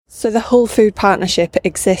So the Hull Food Partnership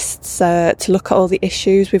exists to look at all the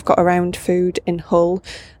issues we've got around food in Hull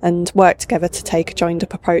and work together to take a joined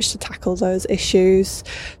up approach to tackle those issues.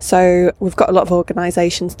 So we've got a lot of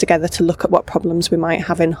organisations together to look at what problems we might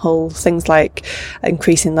have in Hull, things like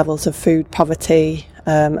increasing levels of food poverty,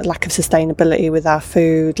 lack of sustainability with our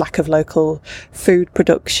food, lack of local food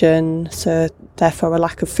production, so therefore a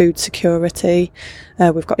lack of food security.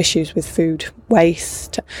 We've got issues with food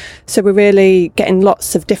waste. So we're really getting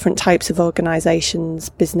lots of different types of organisations,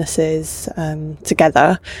 businesses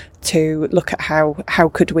together to look at how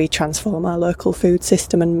could we transform our local food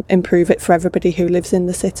system and improve it for everybody who lives in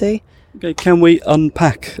the city. Okay, can we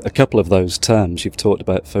unpack a couple of those terms? You've talked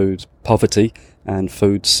about food poverty and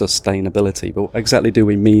food sustainability, but what exactly do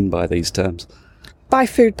we mean by these terms? By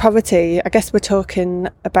food poverty, I guess we're talking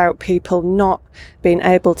about people not being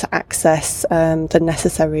able to access the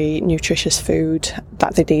necessary nutritious food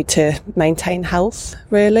that they need to maintain health,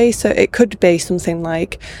 really. So it could be something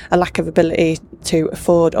like a lack of ability to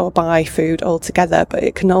afford or buy food altogether, but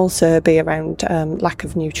it can also be around lack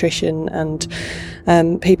of nutrition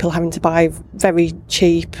and people having to buy very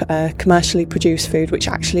cheap, commercially produced food, which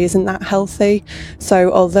actually isn't that healthy.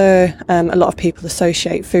 So although a lot of people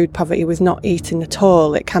associate food poverty with not eating at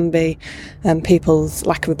all, it can be people's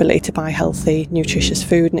lack of ability to buy healthy, nutritious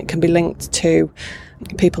food, and it can be linked to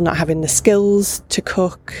people not having the skills to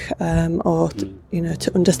cook or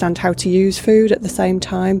to understand how to use food at the same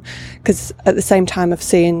time. Because at the same time of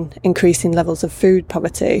seeing increasing levels of food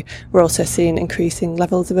poverty, we're also seeing increasing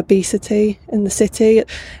levels of obesity in the city.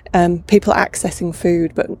 People accessing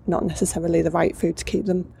food but not necessarily the right food to keep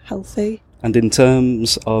them healthy. And in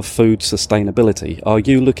terms of food sustainability, are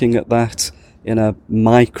you looking at that in a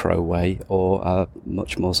micro way or a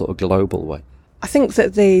much more sort of global way? I think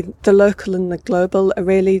that the local and the global are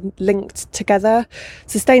really linked together.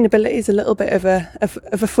 Sustainability is a little bit of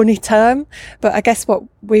a funny term, but I guess what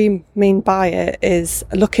we mean by it is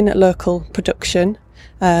looking at local production,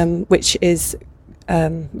 which is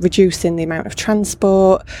reducing the amount of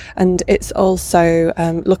transport, and it's also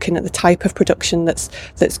looking at the type of production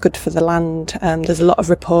that's good for the land. There's a lot of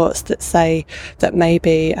reports that say that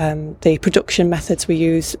maybe the production methods we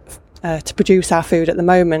use to produce our food at the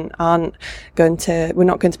moment we're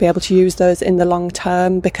not going to be able to use those in the long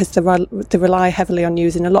term because they rely heavily on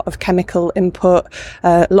using a lot of chemical input,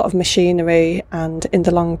 a lot of machinery, and in the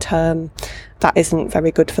long term that isn't very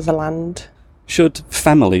good for the land. Should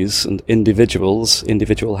families and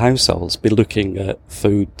individual households be looking at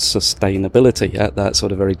food sustainability at that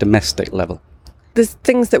sort of very domestic level? There's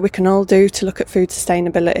things that we can all do to look at food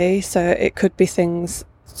sustainability. So it could be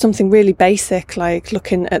something really basic like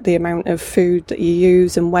looking at the amount of food that you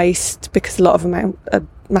use and waste, because a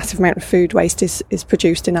massive amount of food waste is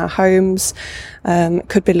produced in our homes.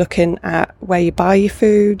 Could be looking at where you buy your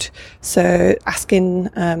food, so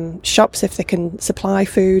asking shops if they can supply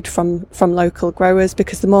food from local growers,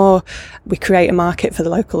 because the more we create a market for the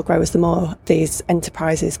local growers, the more these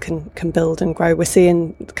enterprises can build and grow. We're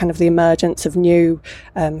seeing kind of the emergence of new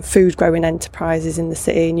food growing enterprises in the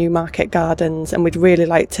city, new market gardens, and we'd really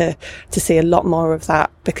like to see a lot more of that,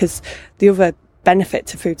 because the other benefit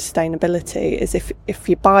to food sustainability is if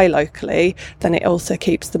you buy locally, then it also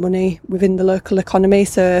keeps the money within the local economy,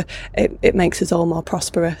 so it makes us all more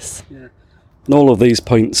prosperous. Yeah. And all of these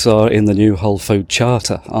points are in the new Hull Food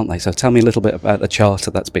Charter, aren't they? So tell me a little bit about the charter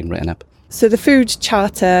that's been written up. So the Food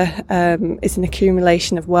Charter is an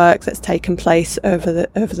accumulation of work that's taken place over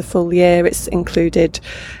the full year. It's included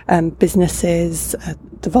businesses,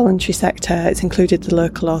 the voluntary sector, it's included the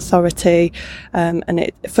local authority, and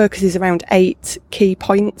it focuses around 8 key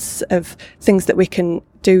points of things that we can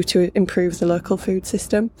do to improve the local food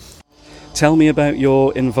system. Tell me about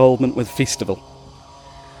your involvement with Feastival.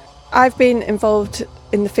 I've been involved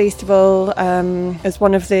in the Feastival as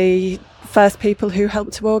one of the first people who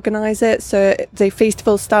helped to organise it. So the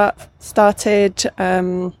Feastival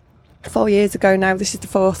started 4 years ago now. This is the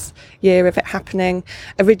 4th year of it happening.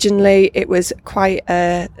 Originally it was quite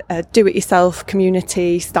a do-it-yourself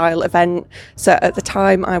community style event. So at the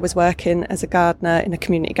time I was working as a gardener in a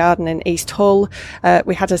community garden in East Hull.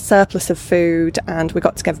 We had a surplus of food and we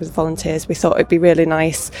got together with volunteers. We thought it'd be really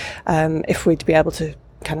nice if we'd be able to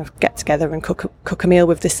kind of get together and cook a meal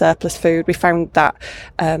with this surplus food. We found that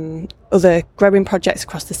other growing projects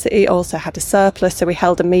across the city also had a surplus, so we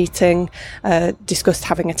held a meeting, discussed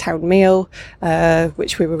having a town meal,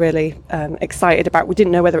 which we were really excited about. We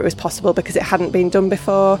didn't know whether it was possible because it hadn't been done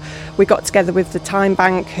before. We got together with the Time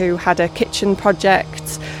Bank, who had a kitchen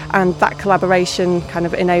project, and that collaboration kind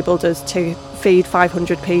of enabled us to feed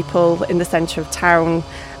 500 people in the centre of town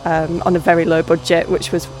on a very low budget,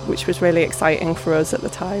 which was really exciting for us at the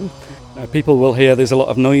time. People will hear there's a lot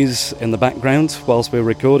of noise in the background whilst we're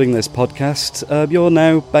recording this podcast. You're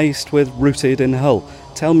now based with Rooted in Hull.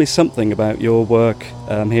 Tell me something about your work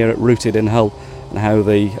here at Rooted in Hull and how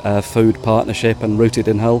the Food Partnership and Rooted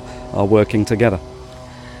in Hull are working together.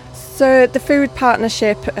 So the Food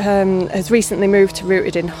Partnership has recently moved to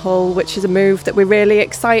Rooted in Hull, which is a move that we're really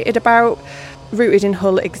excited about. Rooted in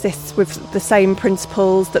Hull exists with the same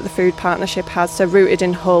principles that the Food Partnership has. So Rooted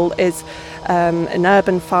in Hull is an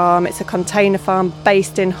urban farm. It's a container farm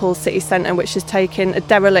based in Hull city centre, which has taken a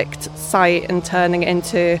derelict site and turning it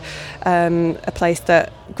into a place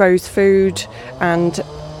that grows food and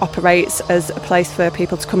operates as a place for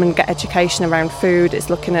people to come and get education around food. It's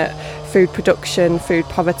looking at food production, food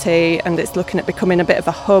poverty, and it's looking at becoming a bit of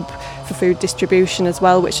a hub for food distribution as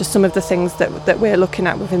well, which are some of the things that we're looking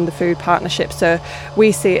at within the Food Partnership. So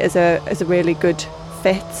we see it as a really good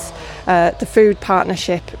fit. The Food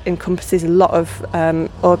Partnership encompasses a lot of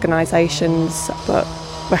organisations, but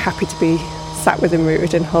we're happy to be sat within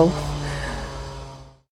Rooted in Hull.